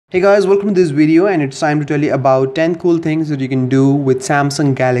Hey guys, welcome to this video, and it's time to tell you about 10 cool things that you can do with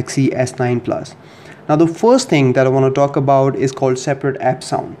Samsung Galaxy S9 Plus. Now the first thing that I want to talk about is called separate app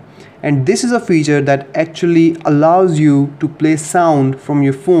sound, and this is a feature that actually allows you to play sound from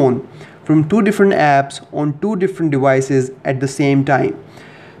your phone from two different apps on two different devices at the same time.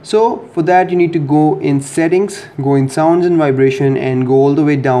 So for that you need to go in settings, go in sounds and vibration, and go all the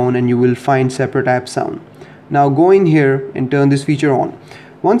way down and you will find separate app sound. Now go in here and turn this feature on.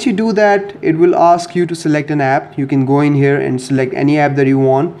 Once you do that, it will ask you to select an app. You can go in here and select any app that you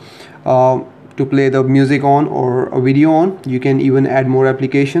want to play the music on or a video on. You can even add more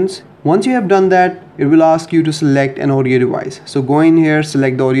applications. Once you have done that, it will ask you to select an audio device. So go in here,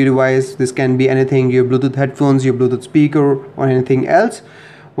 select the audio device. This can be anything, your Bluetooth headphones, your Bluetooth speaker, or anything else.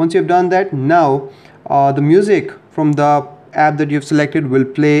 Once you have done that, now the music from the app that you have selected will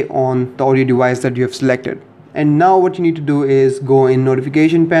play on the audio device that you have selected. And now what you need to do is go in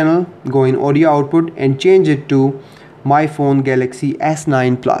notification panel, go in audio output, and change it to my phone Galaxy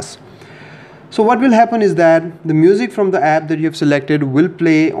S9 Plus. So what will happen is that the music from the app that you have selected will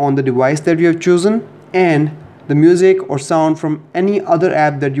play on the device that you have chosen, and the music or sound from any other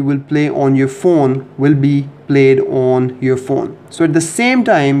app that you will play on your phone will be played on your phone. So at the same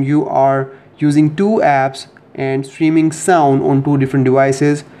time you are using two apps and streaming sound on two different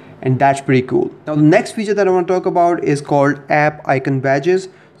devices, and that's pretty cool. Now the next feature that I want to talk about is called app icon badges.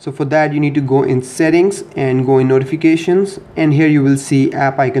 So for that you need to go in settings and go in notifications, and here you will see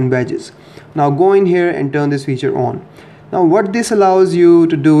app icon badges. Now go in here and turn this feature on. Now what this allows you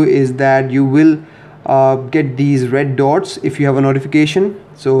to do is that you will get these red dots if you have a notification,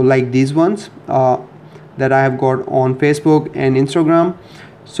 so like these ones that I have got on Facebook and Instagram.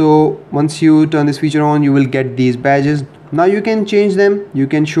 So once you turn this feature on, you will get these badges. Now you can change them, you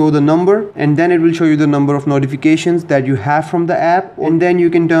can show the number, and then it will show you the number of notifications that you have from the app, and then you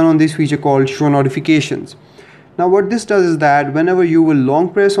can turn on this feature called show notifications. Now what this does is that whenever you will long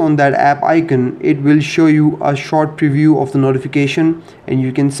press on that app icon, it will show you a short preview of the notification, and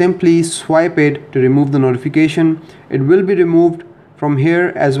you can simply swipe it to remove the notification. It will be removed from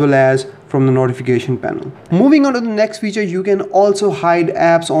here as well as from the notification panel. Moving on to the next feature, you can also hide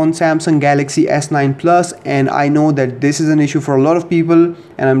apps on Samsung Galaxy S9 Plus, and I know that this is an issue for a lot of people,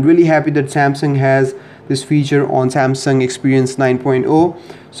 and I'm really happy that Samsung has this feature on Samsung Experience 9.0.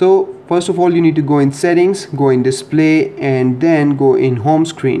 So first of all, you need to go in settings, go in display, and then go in home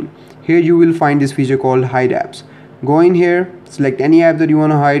screen. Here you will find this feature called hide apps. Go in here, select any app that you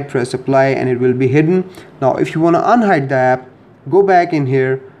want to hide, press apply, and it will be hidden. Now if you want to unhide the app, go back in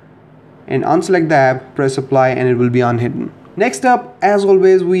here and unselect the app, press apply, and it will be unhidden. Next up, as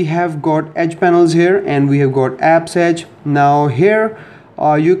always, we have got edge panels here, and we have got apps edge. Now here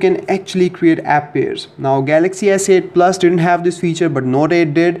you can actually create app pairs. Now Galaxy S8 Plus didn't have this feature, but Note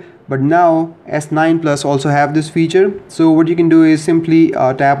 8 did, but now S9 Plus also have this feature. So what you can do is simply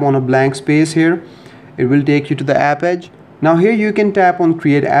tap on a blank space here. It will take you to the app edge. Now here you can tap on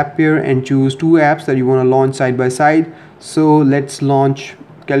create app pair and choose two apps that you want to launch side by side. So let's launch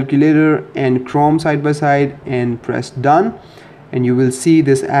calculator and Chrome side by side and press done, and you will see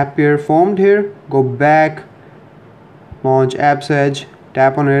this app pair formed here. Go back, launch apps edge,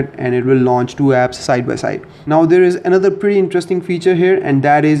 tap on it, and it will launch two apps side by side. Now there is another pretty interesting feature here, and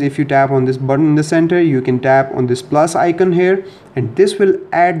that is if you tap on this button in the center, you can tap on this plus icon here, and this will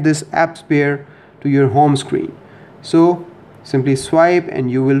add this apps pair to your home screen. So simply swipe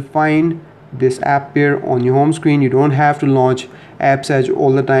and you will find this app pair on your home screen. You don't have to launch apps edge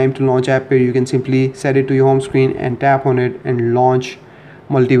all the time to launch app pair. You can simply set it to your home screen and tap on it and launch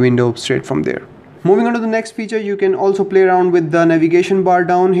multi-window straight from there. Moving on to the next feature, you can also play around with the navigation bar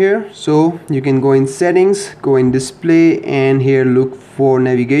down here. So you can go in settings, go in display, and here look for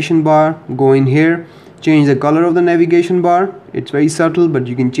navigation bar. Go in here, change the color of the navigation bar. It's very subtle, but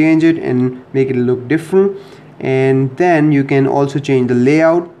you can change it and make it look different. And then you can also change the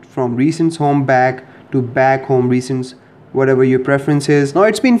layout from recents home back to back home recents, whatever your preference is. Now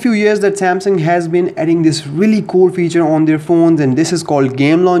it's been few years that Samsung has been adding this really cool feature on their phones, and this is called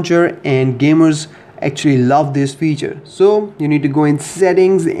game launcher, and gamers actually love this feature. So you need to go in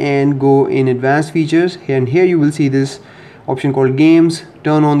settings and go in advanced features, and here you will see this option called games.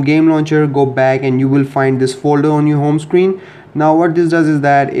 Turn on game launcher, go back, and you will find this folder on your home screen. Now what this does is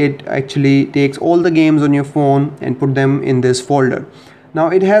that it actually takes all the games on your phone and put them in this folder. Now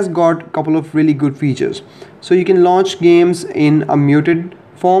it has got a couple of really good features. So you can launch games in a muted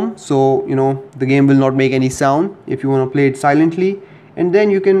form, so the game will not make any sound if you want to play it silently. And then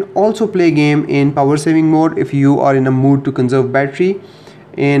you can also play game in power saving mode if you are in a mood to conserve battery,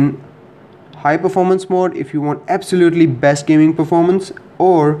 in high performance mode if you want absolutely best gaming performance,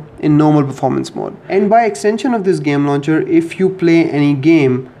 or in normal performance mode. And by extension of this game launcher, if you play any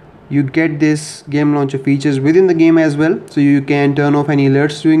game, you get this game launcher features within the game as well. So you can turn off any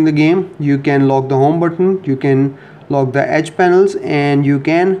alerts during the game, you can lock the home button, you can lock the edge panels, and you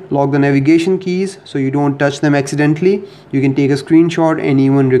can lock the navigation keys so you don't touch them accidentally. You can take a screenshot and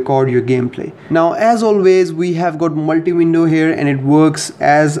even record your gameplay. Now, as always, we have got multi-window here, and it works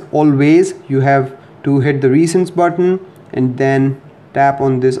as always. You have to hit the recents button and then tap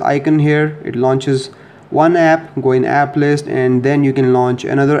on this icon here. It launches one app, go in app list, and then you can launch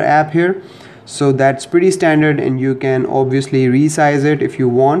another app here. So that's pretty standard, and you can obviously resize it if you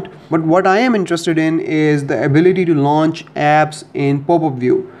want. But what I am interested in is the ability to launch apps in pop-up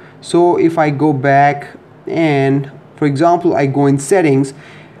view. So if I go back and, for example, I go in settings,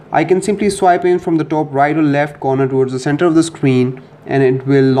 I can simply swipe in from the top right or left corner towards the center of the screen, and it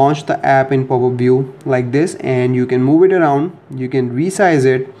will launch the app in pop-up view like this. And you can move it around, you can resize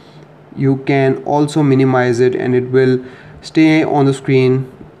it, you can also minimize it, and it will stay on the screen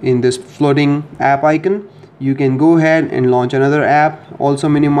in this floating app icon. You can go ahead and launch another app, also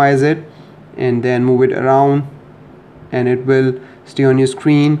minimize it, and then move it around, and it will stay on your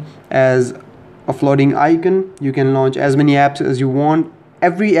screen as a floating icon. You can launch as many apps as you want.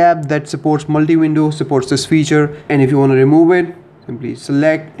 Every app that supports multi-window supports this feature, and if you want to remove it, simply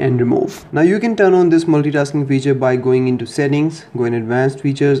select and remove. Now you can turn on this multitasking feature by going into settings, go in advanced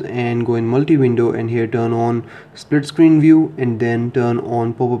features, and go in multi-window, and here turn on split screen view, and then turn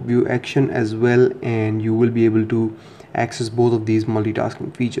on pop-up view action as well, and you will be able to access both of these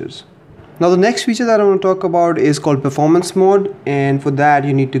multitasking features. Now the next feature that I want to talk about is called performance mode, and for that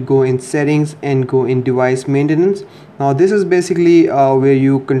you need to go in settings and go in device maintenance. Now this is basically where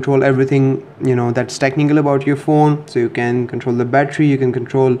you control everything that's technical about your phone. So you can control the battery, you can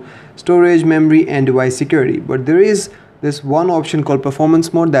control storage, memory, and device security. But there is this one option called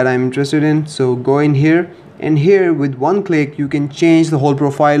performance mode that I'm interested in. So go in here, and here with one click you can change the whole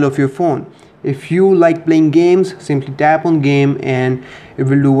profile of your phone. If you like playing games, simply tap on game and it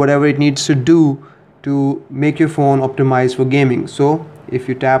will do whatever it needs to do to make your phone optimized for gaming. So if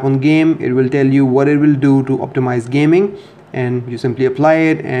you tap on game, it will tell you what it will do to optimize gaming, and you simply apply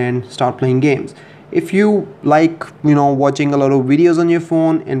it and start playing games. If you like watching a lot of videos on your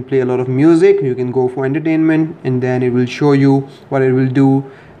phone and play a lot of music, you can go for entertainment, and then it will show you what it will do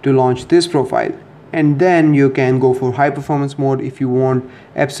to launch this profile. And then you can go for high performance mode if you want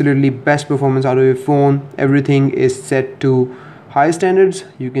absolutely best performance out of your phone. Everything is set to high standards.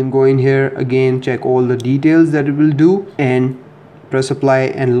 You can go in here again, check all the details that it will do, and press apply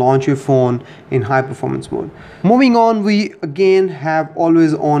and launch your phone in high performance mode. Moving on, we again have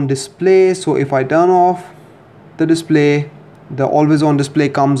always on display. So if I turn off the display, the always on display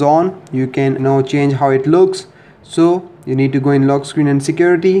comes on. You can now change how it looks. So you need to go in lock screen and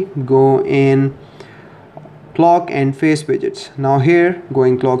security, go in clock and face widgets. Now here go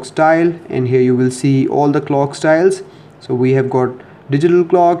in clock style, and here you will see all the clock styles. So we have got digital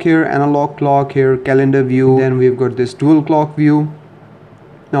clock here, analog clock here, calendar view, then we've got this dual clock view.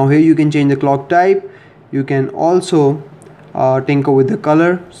 Now here you can change the clock type. You can also tinker with the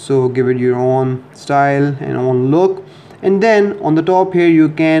color, so give it your own style and own look. And then on the top here you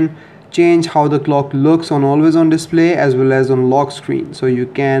can change how the clock looks on always on display as well as on lock screen. So you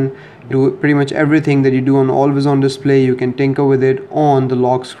can do pretty much everything that you do on always on display, you can tinker with it on the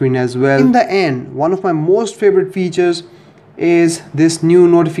lock screen as well. In the end, one of my most favorite features is this new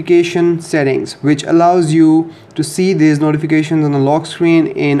notification settings, which allows you to see these notifications on the lock screen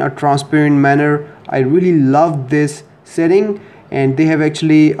in a transparent manner. I really love this setting, and they have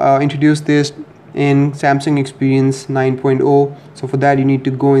actually introduced this in Samsung Experience 9.0. So for that you need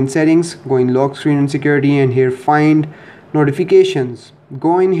to go in settings, go in lock screen and security, and here find notifications.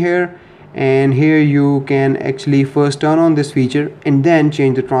 Go in here, and here you can actually first turn on this feature and then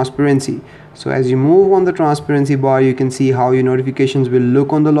change the transparency. So as you move on the transparency bar, you can see how your notifications will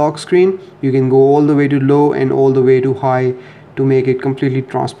look on the lock screen. You can go all the way to low and all the way to high to make it completely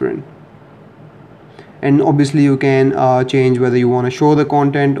transparent. And obviously you can change whether you want to show the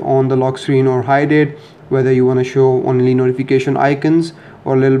content on the lock screen or hide it, whether you want to show only notification icons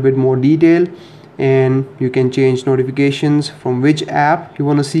or a little bit more detail. And you can change notifications from which app you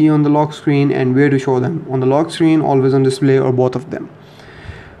want to see on the lock screen and where to show them, on the lock screen, always on display, or both of them.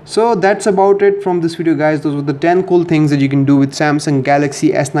 So that's about it from this video, guys. Those were the 10 cool things that you can do with Samsung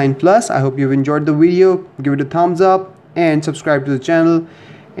Galaxy S9 Plus. I hope you've enjoyed the video. Give it a thumbs up and subscribe to the channel.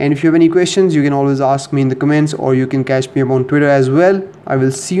 And if you have any questions, you can always ask me in the comments, or you can catch me up on Twitter as well. I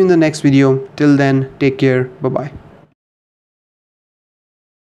will see you in the next video. Till then, take care. Bye bye.